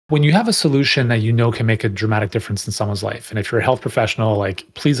when you have a solution that you know can make a dramatic difference in someone's life, and if you're a health professional, like,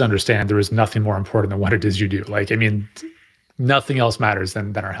 please understand there is nothing more important than what it is you do. Like, I mean, nothing else matters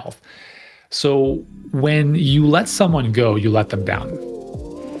than our health. So when you let someone go, you let them down.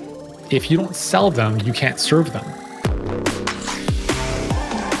 If you don't sell them, you can't serve them.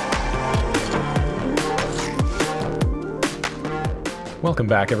 Welcome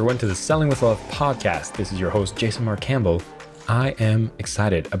back, everyone, to the Selling with Love podcast. This is your host, Jason Mark Campbell. I am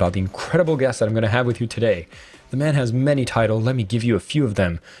excited about the incredible guest that I'm going to have with you today. The man has many titles. Let me give you a few of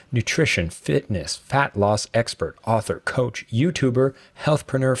them. Nutrition, fitness, fat loss expert, author, coach, YouTuber,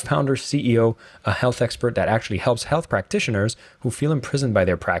 healthpreneur, founder, CEO, a health expert that actually helps health practitioners who feel imprisoned by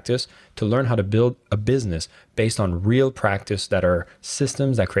their practice to learn how to build a business based on real practice that are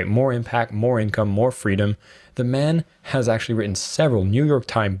systems that create more impact, more income, more freedom. The man has actually written several New York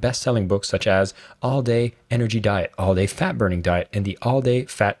Times best-selling books such as All Day Energy Diet, All Day Fat Burning Diet, and the All Day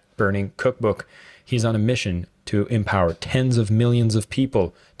Fat Burning Cookbook. He's on a mission to empower tens of millions of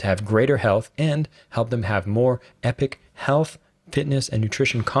people to have greater health and help them have more epic health, fitness, and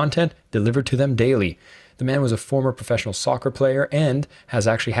nutrition content delivered to them daily. The man was a former professional soccer player and has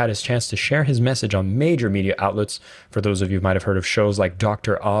actually had his chance to share his message on major media outlets. For those of you who might have heard of shows like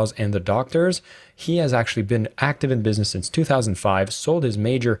Dr. Oz and the Doctors, he has actually been active in business since 2005, sold his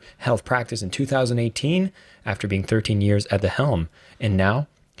major health practice in 2018 after being 13 years at the helm. And now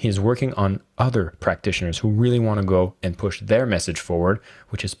he is working on other practitioners who really want to go and push their message forward,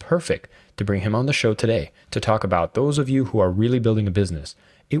 which is perfect to bring him on the show today to talk about those of you who are really building a business.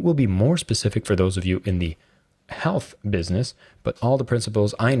 It will be more specific for those of you in the health business, but all the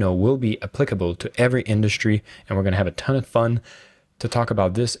principles I know will be applicable to every industry, and we're going to have a ton of fun to talk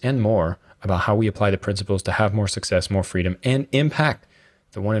about this and more, about how we apply the principles to have more success, more freedom, and impact.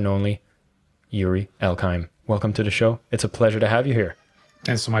 The one and only Yuri Elkaim. Welcome to the show. It's a pleasure to have you here.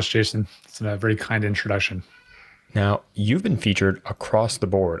 Thanks so much, Jason. It's a very kind introduction. Now, you've been featured across the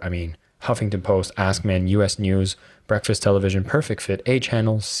board. I mean, Huffington Post, Ask Men, US News, Breakfast Television, Perfect Fit, A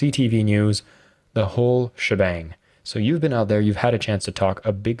Channel, CTV News, the whole shebang. So you've been out there, you've had a chance to talk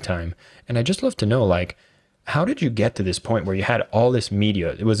a big time. And I'd just love to know, like, how did you get to this point where you had all this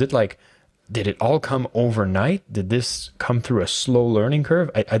media? Was it like, did it all come overnight? Did this come through a slow learning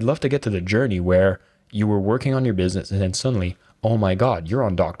curve? I'd love to get to the journey where you were working on your business and then suddenly, oh my God, you're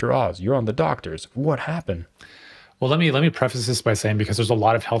on Dr. Oz, you're on the Doctors. What happened? Well, let me preface this by saying, because there's a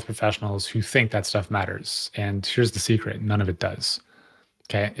lot of health professionals who think that stuff matters. And here's the secret, none of it does.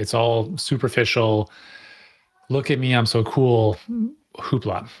 Okay, it's all superficial. Look at me, I'm so cool,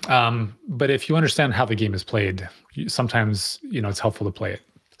 hoopla. But if you understand how the game is played, sometimes, it's helpful to play it.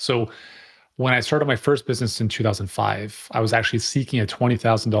 So when I started my first business in 2005, I was actually seeking a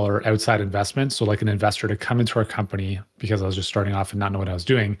 $20,000 outside investment. So like an investor to come into our company, because I was just starting off and not know what I was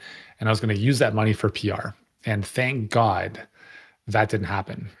doing. And I was going to use that money for PR. And thank God that didn't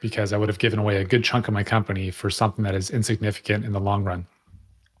happen, because I would have given away a good chunk of my company for something that is insignificant in the long run.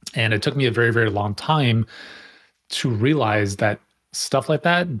 And it took me a very, very long time to realize that stuff like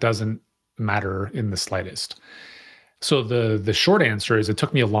that doesn't matter in the slightest. So the short answer is, it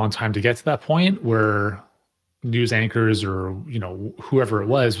took me a long time to get to that point where news anchors or whoever it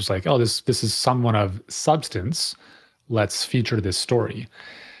was like, oh, this is someone of substance. Let's feature this story.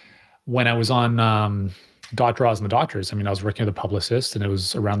 When I was on Dr. Oz and the Doctors, I was working with a publicist, and it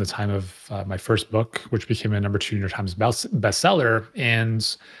was around the time of my first book, which became a #2 New York Times bestseller.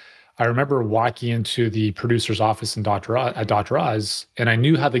 And I remember walking into the producer's office at Dr. Oz, and I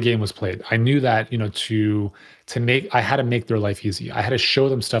knew how the game was played. I knew that, I had to make their life easy. I had to show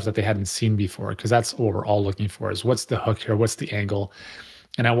them stuff that they hadn't seen before, because that's what we're all looking for, is what's the hook here? What's the angle?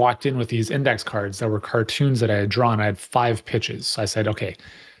 And I walked in with these index cards that were cartoons that I had drawn. I had 5 pitches. So I said, okay,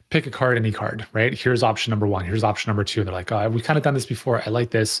 pick a card, any card, right? Here's option number 1. Here's option number 2. And they're like, oh, we've kind of done this before. I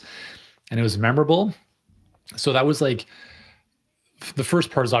like this. And it was memorable. So that was like, the first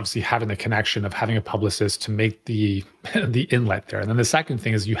part is obviously having the connection of having a publicist to make the inlet there. And then the second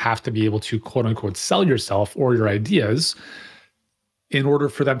thing is, you have to be able to, quote unquote, sell yourself or your ideas in order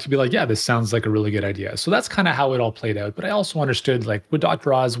for them to be like, yeah, this sounds like a really good idea. So that's kind of how it all played out. But I also understood, like with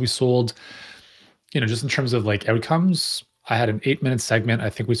Dr. Oz, we sold, just in terms of like outcomes, I had an 8-minute segment. I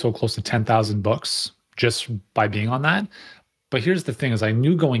think we sold close to 10,000 books just by being on that. But here's the thing is, I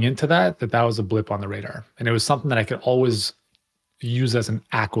knew going into that was a blip on the radar. And it was something that I could always use as an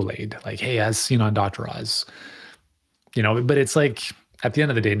accolade, like, hey, as seen on Dr. Oz, but it's like, at the end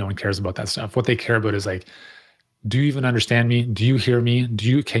of the day, no one cares about that stuff. What they care about is like, do you even understand me? Do you hear me?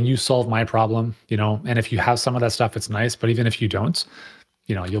 Can you solve my problem? And if you have some of that stuff, it's nice, but even if you don't,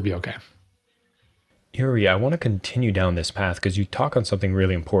 you'll be okay. Yuri, I want to continue down this path because you talk on something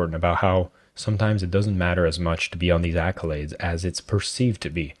really important about how sometimes it doesn't matter as much to be on these accolades as it's perceived to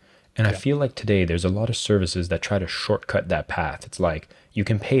be. And I Yeah. feel like today there's a lot of services that try to shortcut that path. It's like you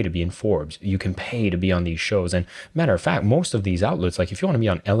can pay to be in Forbes, you can pay to be on these shows. And matter of fact, most of these outlets, like if you want to be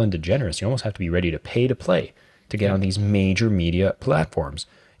on Ellen DeGeneres, you almost have to be ready to pay to play to get Yeah. on these major media platforms.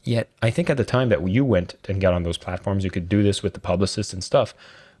 Yet I think at the time that you went and got on those platforms, you could do this with the publicists and stuff,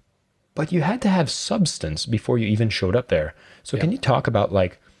 but you had to have substance before you even showed up there. So Yeah. can you talk about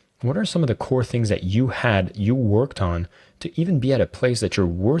like what are some of the core things that you worked on to even be at a place that you're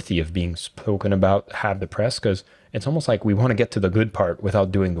worthy of being spoken about, have the press? Because it's almost like we want to get to the good part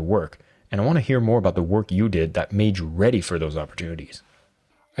without doing the work. And I want to hear more about the work you did that made you ready for those opportunities.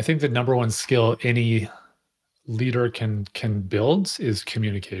 I think the number one skill any leader can build is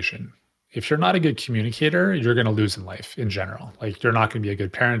communication. If you're not a good communicator, you're going to lose in life in general. Like you're not going to be a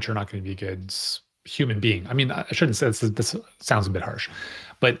good parent, you're not going to be a good human being. I mean, I shouldn't say this sounds a bit harsh,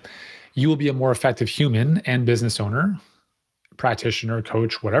 but you will be a more effective human and business owner, practitioner,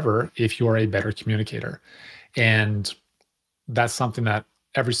 coach, whatever, if you are a better communicator. And that's something that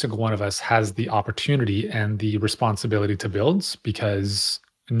every single one of us has the opportunity and the responsibility to build because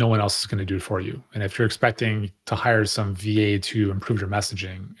no one else is going to do it for you. And if you're expecting to hire some VA to improve your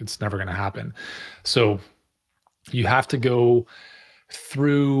messaging, it's never going to happen. So you have to go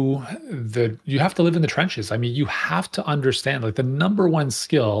through you have to live in the trenches. I mean, you have to understand like the number one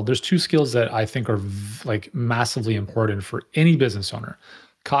skill, there's two skills that I think are like massively important for any business owner,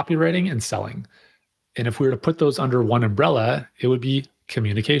 copywriting and selling. And if we were to put those under one umbrella, it would be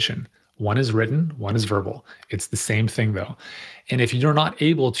communication. One is written, one is verbal. It's the same thing though. And if you're not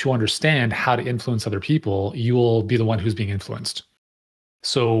able to understand how to influence other people, you will be the one who's being influenced.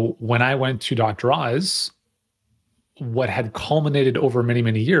 So when I went to Dr. Oz, what had culminated over many,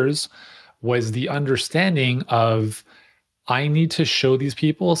 many years was the understanding of I need to show these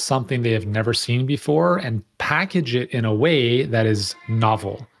people something they have never seen before and package it in a way that is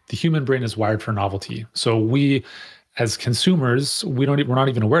novel. The human brain is wired for novelty. So we, as consumers, we're not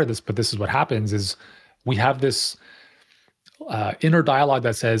even aware of this, but this is what happens is we have this inner dialogue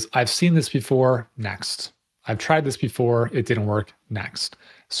that says, I've seen this before, next. I've tried this before, it didn't work, next.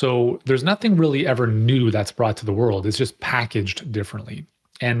 So there's nothing really ever new that's brought to the world. It's just packaged differently.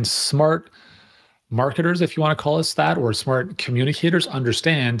 And smart marketers, if you want to call us that, or smart communicators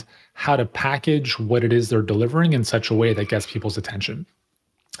understand how to package what it is they're delivering in such a way that gets people's attention.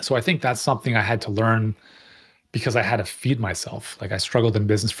 So I think that's something I had to learn because I had to feed myself. Like I struggled in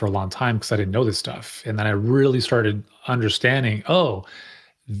business for a long time because I didn't know this stuff. And then I really started understanding, oh,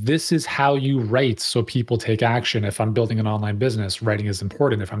 this is how you write so people take action. If I'm building an online business, writing is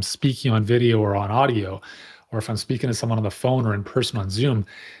important. If I'm speaking on video or on audio, or if I'm speaking to someone on the phone or in person on Zoom,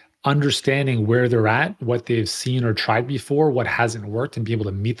 understanding where they're at, what they've seen or tried before, what hasn't worked, and be able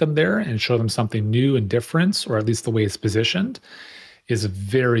to meet them there and show them something new and different, or at least the way it's positioned, is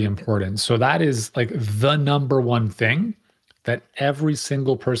very important. So that is like the number one thing that every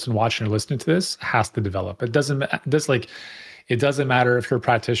single person watching or listening to this has to develop. It doesn't matter if you're a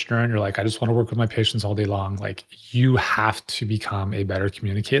practitioner and you're like, I just want to work with my patients all day long. Like you have to become a better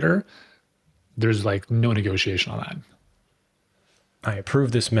communicator. There's like no negotiation on that. I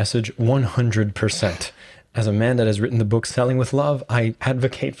approve this message 100%. As a man that has written the book Selling with Love, I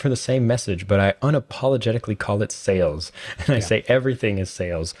advocate for the same message, but I unapologetically call it sales. And I say everything is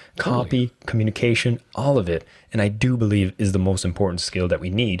sales, copy, communication, all of it. And I do believe is the most important skill that we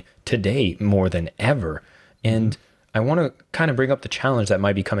need today more than ever. And I want to kind of bring up the challenge that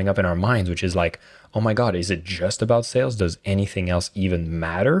might be coming up in our minds, which is like, oh my God, is it just about sales? Does anything else even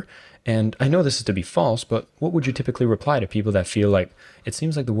matter? And I know this is to be false, but what would you typically reply to people that feel like it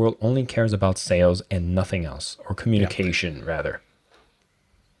seems like the world only cares about sales and nothing else, or communication rather?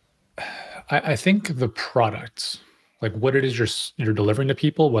 I think the product, like what it is you're delivering to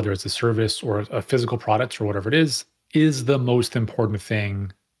people, whether it's a service or a physical product or whatever it is the most important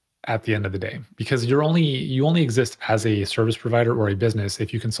thing at the end of the day, because you only exist as a service provider or a business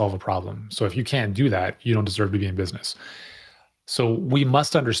if you can solve a problem. So if you can't do that, you don't deserve to be in business. So we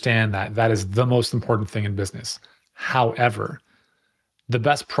must understand that that is the most important thing in business. However, the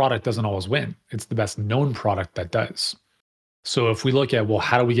best product doesn't always win. It's the best known product that does. So if we look at, well,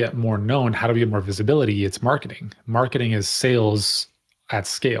 how do we get more known? How do we get more visibility? It's marketing. Marketing is sales at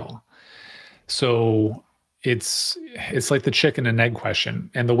scale. So it's like the chicken and egg question.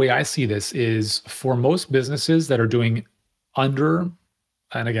 And the way I see this is for most businesses that are doing under,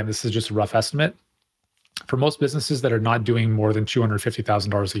 and again, this is just a rough estimate, for most businesses that are not doing more than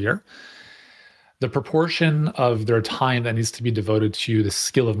 $250,000 a year, the proportion of their time that needs to be devoted to the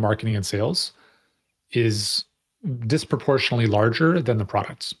skill of marketing and sales is disproportionately larger than the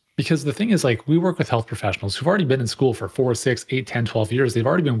products. Because the thing is, like, we work with health professionals who've already been in school for 4, 6, 8, 10, 12 years. They've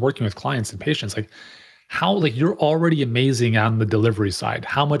already been working with clients and patients. Like, how, like, you're already amazing on the delivery side.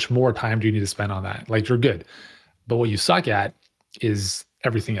 How much more time do you need to spend on that? Like, you're good. But what you suck at is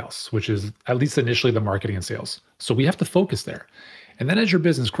everything else, which is at least initially the marketing and sales. So we have to focus there. And then as your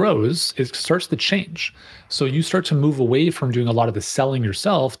business grows, it starts to change. So you start to move away from doing a lot of the selling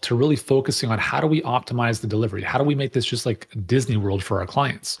yourself to really focusing on how do we optimize the delivery? How do we make this just like Disney World for our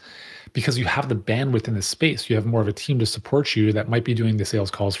clients? Because you have the bandwidth in the space. You have more of a team to support you that might be doing the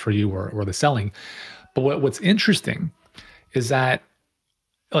sales calls for you or the selling. But what's interesting is that,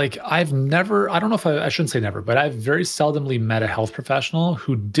 like, I don't know if I shouldn't say never, but I've very seldomly met a health professional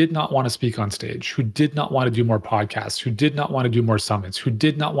who did not want to speak on stage, who did not want to do more podcasts, who did not want to do more summits, who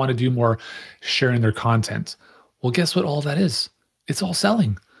did not want to do more sharing their content. Well, guess what all that is? It's all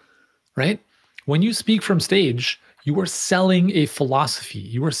selling, right? When you speak from stage, you are selling a philosophy,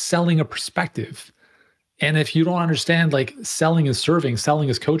 you are selling a perspective. And if you don't understand, like, selling is serving, selling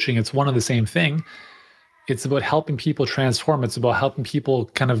is coaching, it's one and the same thing. It's about helping people transform. It's about helping people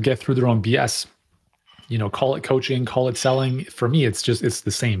kind of get through their own BS. Call it coaching, call it selling. For me, it's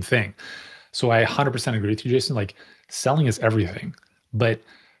the same thing. So I 100% agree with you, Jason. Like, selling is everything, but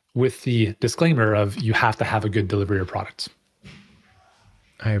with the disclaimer of you have to have a good delivery of products.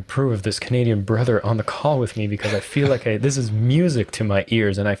 I approve of this Canadian brother on the call with me because I feel like this is music to my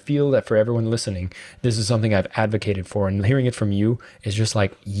ears. And I feel that for everyone listening, this is something I've advocated for. And hearing it from you is just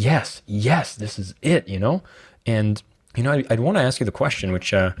like, yes, this is it, And, I'd want to ask you the question,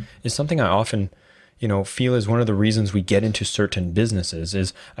 which is something I often, feel is one of the reasons we get into certain businesses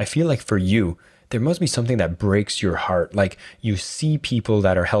is I feel like for you, there must be something that breaks your heart. Like, you see people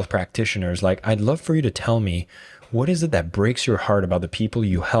that are health practitioners. Like, I'd love for you to tell me, what is it that breaks your heart about the people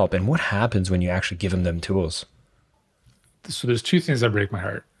you help, and what happens when you actually give them tools? So there's two things that break my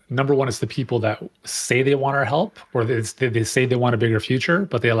heart. Number one is the people that say they want our help, or they say they want a bigger future,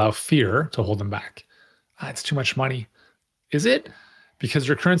 but they allow fear to hold them back. It's too much money. Is it? Because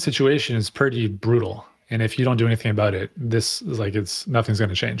your current situation is pretty brutal. And if you don't do anything about it, this is like, nothing's going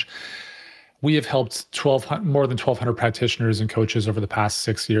to change. We have helped more than 1,200 practitioners and coaches over the past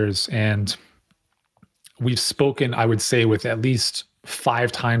 6 years. And we've spoken, I would say, with at least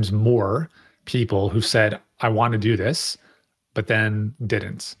 5 times more people who said, I want to do this, but then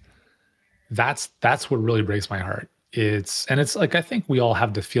didn't. That's what really breaks my heart. It's like, I think we all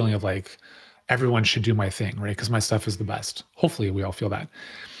have the feeling of like, everyone should do my thing, right? Because my stuff is the best. Hopefully we all feel that.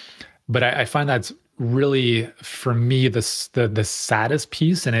 But I find that's really, for me, the saddest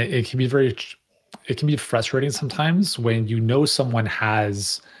piece. And it can be frustrating sometimes when someone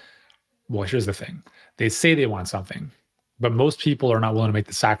has, well, here's the thing. They say they want something, but most people are not willing to make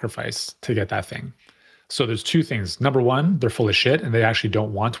the sacrifice to get that thing. So there's 2 things. Number one, they're full of shit and they actually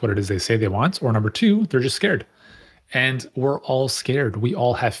don't want what it is they say they want. Or number 2, they're just scared. And we're all scared. We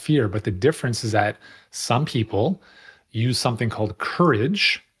all have fear. But the difference is that some people use something called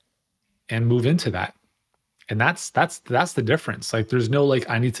courage and move into that. And that's the difference. Like, there's no like,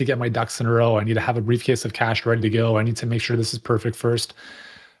 I need to get my ducks in a row. I need to have a briefcase of cash ready to go. I need to make sure this is perfect first.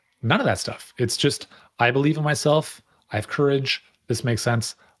 None of that stuff. It's just, I believe in myself. I have courage. This makes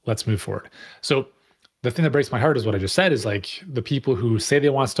sense. Let's move forward. So the thing that breaks my heart is what I just said, is like the people who say they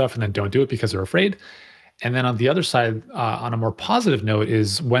want stuff and then don't do it because they're afraid. And then on the other side, on a more positive note,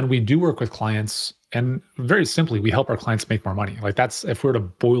 is when we do work with clients, and very simply, we help our clients make more money. Like, that's, if we're to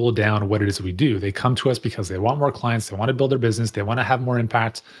boil down what it is we do, they come to us because they want more clients, they want to build their business, they want to have more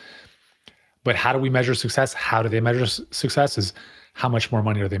impact. But how do we measure success? How do they measure success? Is how much more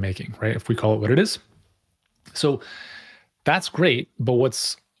money are they making, right? If we call it what it is. So that's great. But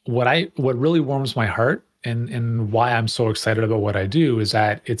what really warms my heart and why I'm so excited about what I do is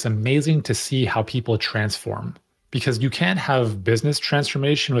that it's amazing to see how people transform, because you can't have business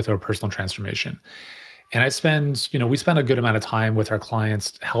transformation without personal transformation. And we spend a good amount of time with our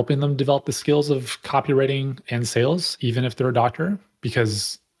clients helping them develop the skills of copywriting and sales, even if they're a doctor,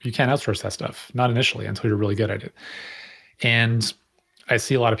 because you can't outsource that stuff, not initially, until you're really good at it. And I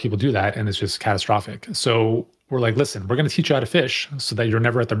see a lot of people do that, and it's just catastrophic. So we're like, listen, we're going to teach you how to fish so that you're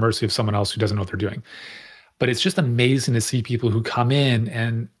never at the mercy of someone else who doesn't know what they're doing. But it's just amazing to see people who come in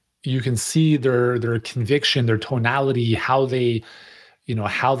and you can see their conviction, their tonality, how they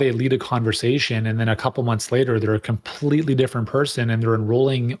lead a conversation. And then a couple months later, they're a completely different person and they're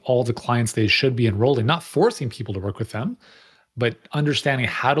enrolling all the clients they should be enrolling, not forcing people to work with them, but understanding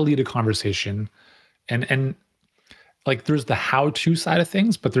how to lead a conversation. And like, there's the how-to side of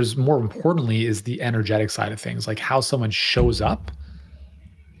things, but there's, more importantly, is the energetic side of things. Like, how someone shows up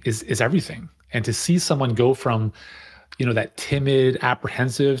is everything. And to see someone go from, that timid,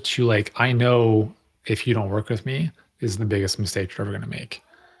 apprehensive to like, I know if you don't work with me is the biggest mistake you're ever going to make.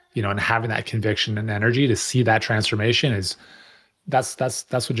 And having that conviction and energy to see that transformation that's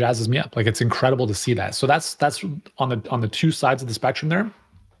what jazzes me up. Like, it's incredible to see that. So that's on the two sides of the spectrum there.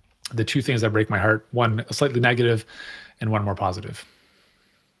 The two things that break my heart, one slightly negative and one more positive.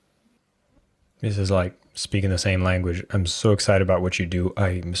 This is like speaking the same language. I'm so excited about what you do.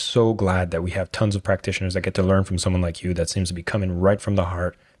 I'm so glad that we have tons of practitioners that get to learn from someone like you that seems to be coming right from the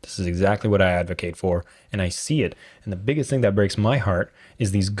heart. This is exactly what I advocate for, and I see it. And the biggest thing that breaks my heart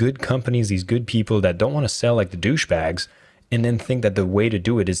is these good companies, these good people that don't want to sell like the douchebags and then think that the way to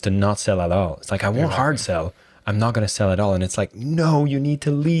do it is to not sell at all. It's like, I won't hard sell. I'm not going to sell at all. And it's like, no, you need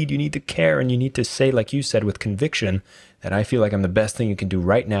to lead, you need to care, and you need to say, like you said, with conviction, that I feel like I'm the best thing you can do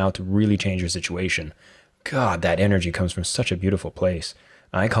right now to really change your situation. God, that energy comes from such a beautiful place.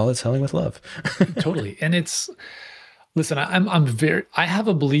 I call it selling with love. Totally. And listen, I have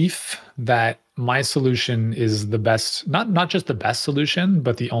a belief that my solution is the best, not just the best solution,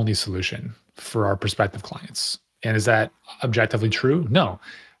 but the only solution for our prospective clients. And is that objectively true? No.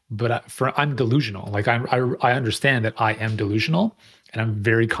 But I'm delusional. Like, I understand that I am delusional, and I'm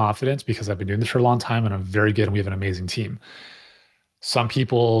very confident because I've been doing this for a long time, and I'm very good, and we have an amazing team. Some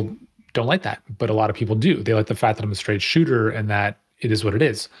people don't like that, but a lot of people do. They like the fact that I'm a straight shooter and that it is what it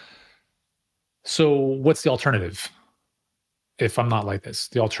is. So what's the alternative if I'm not like this?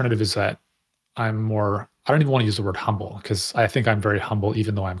 The alternative is that I don't even want to use the word humble, because I think I'm very humble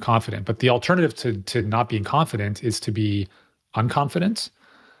even though I'm confident. But the alternative to not being confident is to be unconfident.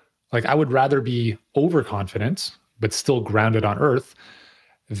 Like, I would rather be overconfident, but still grounded on earth,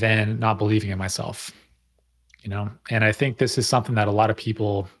 than not believing in myself, And I think this is something that a lot of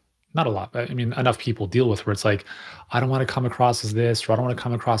people, not a lot, but I mean, enough people deal with, where it's like, I don't want to come across as this, or I don't want to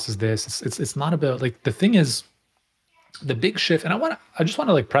come across as this. It's not about, like, the thing is, the big shift. And I just want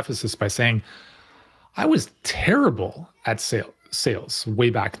to like preface this by saying, I was terrible at sales way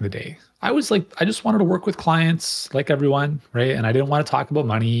back in the day. I just wanted to work with clients like everyone, right? And I didn't want to talk about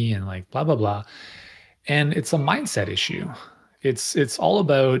money and like blah, blah, blah. And it's a mindset issue. It's all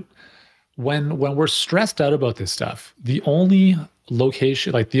about when we're stressed out about this stuff, the only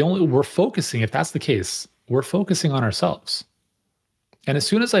location, we're focusing, if that's the case, we're focusing on ourselves. And as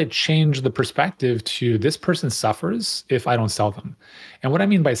soon as I change the perspective to this person suffers if I don't sell them. And what I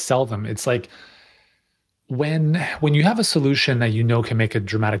mean by sell them, it's like, when you have a solution that can make a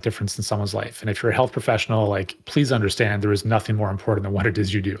dramatic difference in someone's life, and if you're a health professional, like, please understand there is nothing more important than what it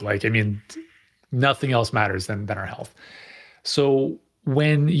is you do. Like, I mean, nothing else matters than our health. So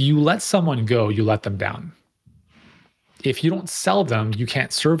when you let someone go, you let them down. If you don't sell them, you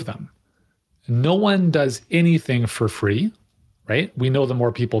can't serve them. No one does anything for free, right? We know the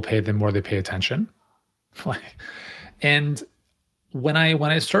more people pay, the more they pay attention. And when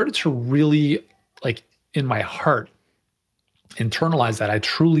I started to really, like, in my heart, internalize that I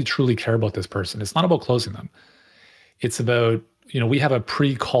truly, truly care about this person. It's not about closing them. It's about, we have a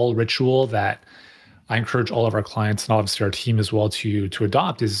pre-call ritual that I encourage all of our clients, and obviously our team as well, to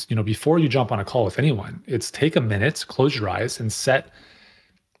adopt is, before you jump on a call with anyone, it's take a minute, close your eyes, and set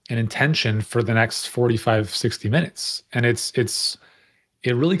an intention for the next 45, 60 minutes. And it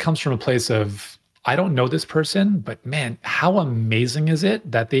really comes from a place of, I don't know this person, but man, how amazing is it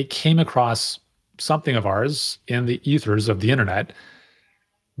that they came across something of ours in the ethers of the internet,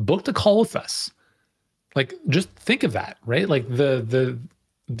 booked a call with us. Like, just think of that, right? Like, the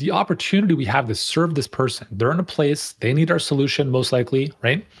opportunity we have to serve this person. They're in a place, they need our solution most likely,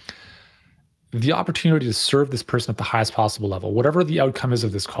 right? The opportunity to serve this person at the highest possible level. Whatever the outcome is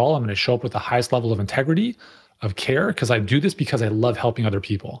of this call, I'm going to show up with the highest level of integrity, of care, because I do this because I love helping other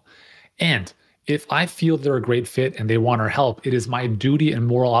people. And if I feel they're a great fit and they want our help, it is my duty and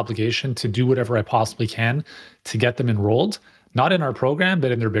moral obligation to do whatever I possibly can to get them enrolled, not in our program,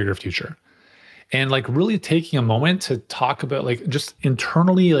 but in their bigger future. And like, really taking a moment to talk about, like, just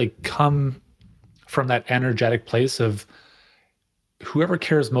internally, like, come from that energetic place of whoever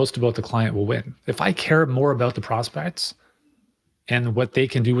cares most about the client will win. If I care more about the prospects and what they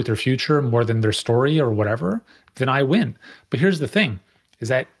can do with their future more than their story or whatever, then I win. But here's the thing, is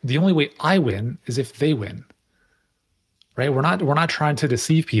that the only way I win is if they win, right? We're not trying to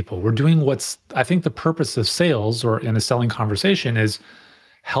deceive people. We're doing I think the purpose of sales, or in a selling conversation, is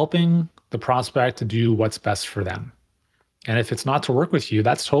helping the prospect to do what's best for them. And if it's not to work with you,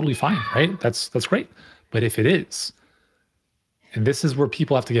 that's totally fine, right? That's great. But if it is, and this is where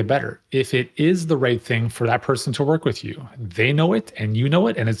people have to get better, if it is the right thing for that person to work with you, they know it and you know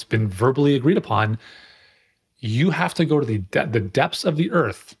it, and it's been verbally agreed upon, you have to go to the depths of the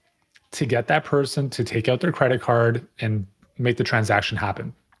earth to get that person to take out their credit card and make the transaction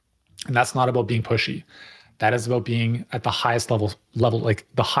happen. And that's not about being pushy. That is about being at the highest level, like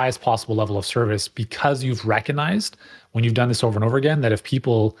the highest possible level of service, because you've recognized when you've done this over and over again, that if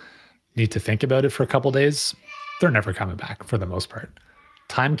people need to think about it for a couple of days, they're never coming back for the most part.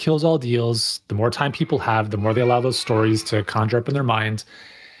 Time kills all deals. The more time people have, the more they allow those stories to conjure up in their mind.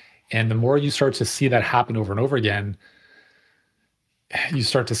 And the more you start to see that happen over and over again, you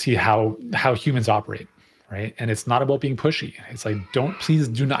start to see how humans operate, right? And it's not about being pushy. It's like, please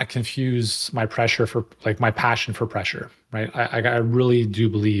do not confuse my pressure for like my passion for pressure, right? I really do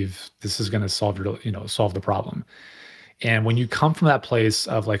believe this is going to solve the problem. And when you come from that place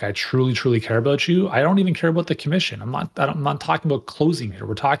of like, I truly, truly care about you, I don't even care about the commission. I'm not talking about closing it.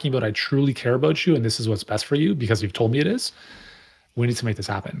 We're talking about, I truly care about you and this is what's best for you because you've told me it is. We need to make this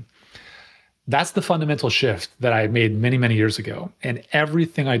happen. That's the fundamental shift that I made many, many years ago. And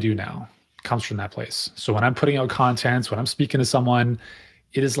everything I do now comes from that place. So when I'm putting out content, when I'm speaking to someone,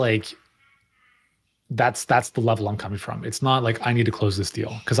 it is like, that's the level I'm coming from. It's not like I need to close this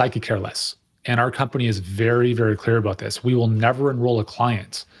deal because I could care less. And our company is very, very clear about this. We will never enroll a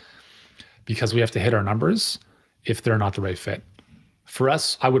client because we have to hit our numbers if they're not the right fit. For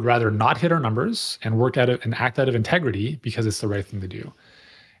us, I would rather not hit our numbers and work at it and act out of integrity because it's the right thing to do.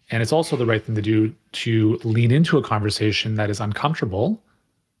 And it's also the right thing to do to lean into a conversation that is uncomfortable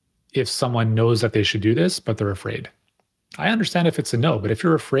if someone knows that they should do this, but they're afraid. I understand if it's a no, but if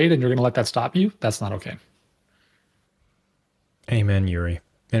you're afraid and you're going to let that stop you, that's not okay. Amen, Yuri.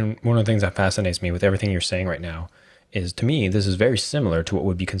 And one of the things that fascinates me with everything you're saying right now is, to me, this is very similar to what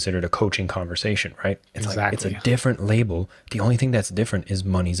would be considered a coaching conversation, right? It's exactly. Like, it's a different label. The only thing that's different is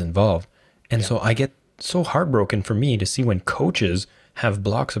money's involved. And so I get so heartbroken for me to see when coaches have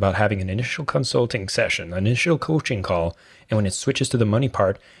blocks about having an initial consulting session, an initial coaching call, and when it switches to the money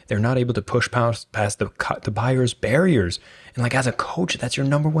part, they're not able to push past the buyer's barriers. And like, as a coach, that's your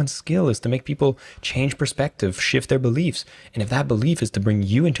number one skill, is to make people change perspective, shift their beliefs. And if that belief is to bring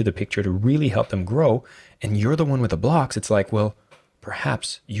you into the picture to really help them grow, and you're the one with the blocks, it's like, well,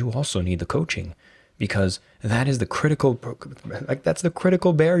 perhaps you also need the coaching, because that is the critical, like that's the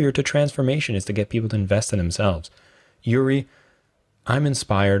critical barrier to transformation, is to get people to invest in themselves. Yuri, I'm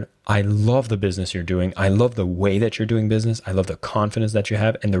inspired. I love the business you're doing. I love the way that you're doing business. I love the confidence that you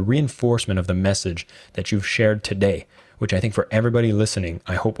have and the reinforcement of the message that you've shared today, which I think for everybody listening,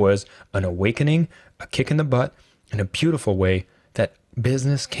 I hope was an awakening, a kick in the butt, in a beautiful way that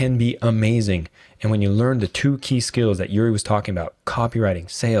business can be amazing. And when you learn the two key skills that Yuri was talking about, copywriting,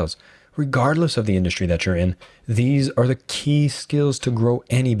 sales, regardless of the industry that you're in, these are the key skills to grow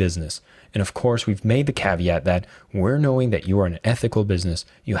any business. And of course, we've made the caveat that we're knowing that you are an ethical business,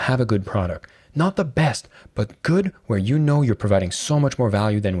 you have a good product, not the best, but good, where you know you're providing so much more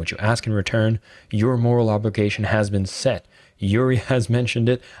value than what you ask in return. Your moral obligation has been set. Yuri has mentioned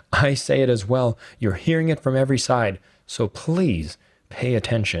it. I say it as well. You're hearing it from every side. So please pay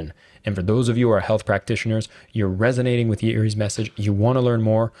attention. And for those of you who are health practitioners, you're resonating with Yuri's message, you want to learn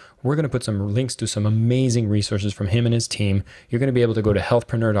more, we're going to put some links to some amazing resources from him and his team. You're going to be able to go to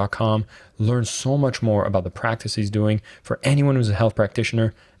healthpreneur.com, learn so much more about the practice he's doing. For anyone who's a health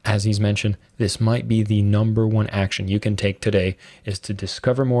practitioner, as he's mentioned, this might be the number one action you can take today, is to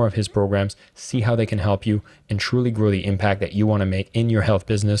discover more of his programs, see how they can help you, and truly grow the impact that you want to make in your health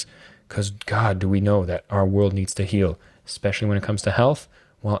business. Because God, do we know that our world needs to heal, especially when it comes to health.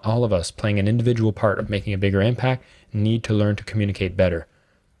 Well, all of us playing an individual part of making a bigger impact need to learn to communicate better.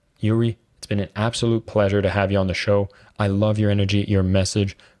 Yuri, it's been an absolute pleasure to have you on the show. I love your energy, your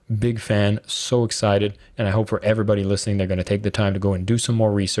message. Big fan, so excited. And I hope for everybody listening, they're going to take the time to go and do some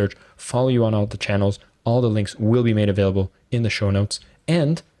more research, follow you on all the channels. All the links will be made available in the show notes.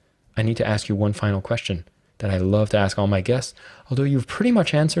 And I need to ask you one final question that I love to ask all my guests, although you've pretty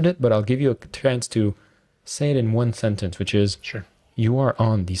much answered it, but I'll give you a chance to say it in one sentence, which is, sure. You are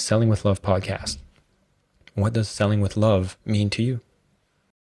on the Selling with Love podcast. What does selling with love mean to you?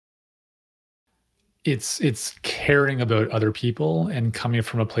 It's caring about other people and coming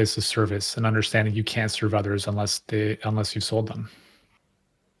from a place of service and understanding you can't serve others unless you've sold them.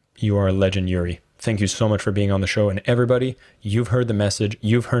 You are a legend, Yuri. Thank you so much for being on the show. And everybody, you've heard the message.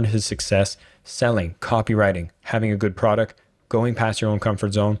 You've heard his success. Selling, copywriting, having a good product, going past your own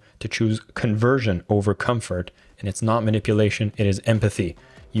comfort zone to choose conversion over comfort. And it's not manipulation, it is empathy.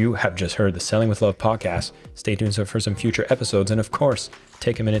 You have just heard the Selling with Love podcast. Stay tuned for some future episodes. And of course,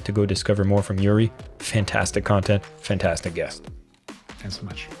 take a minute to go discover more from Yuri. Fantastic content, fantastic guest. Thanks so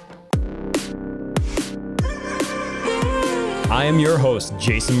much. I am your host,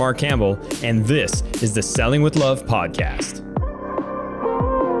 Jason Mark Campbell, and this is the Selling with Love podcast.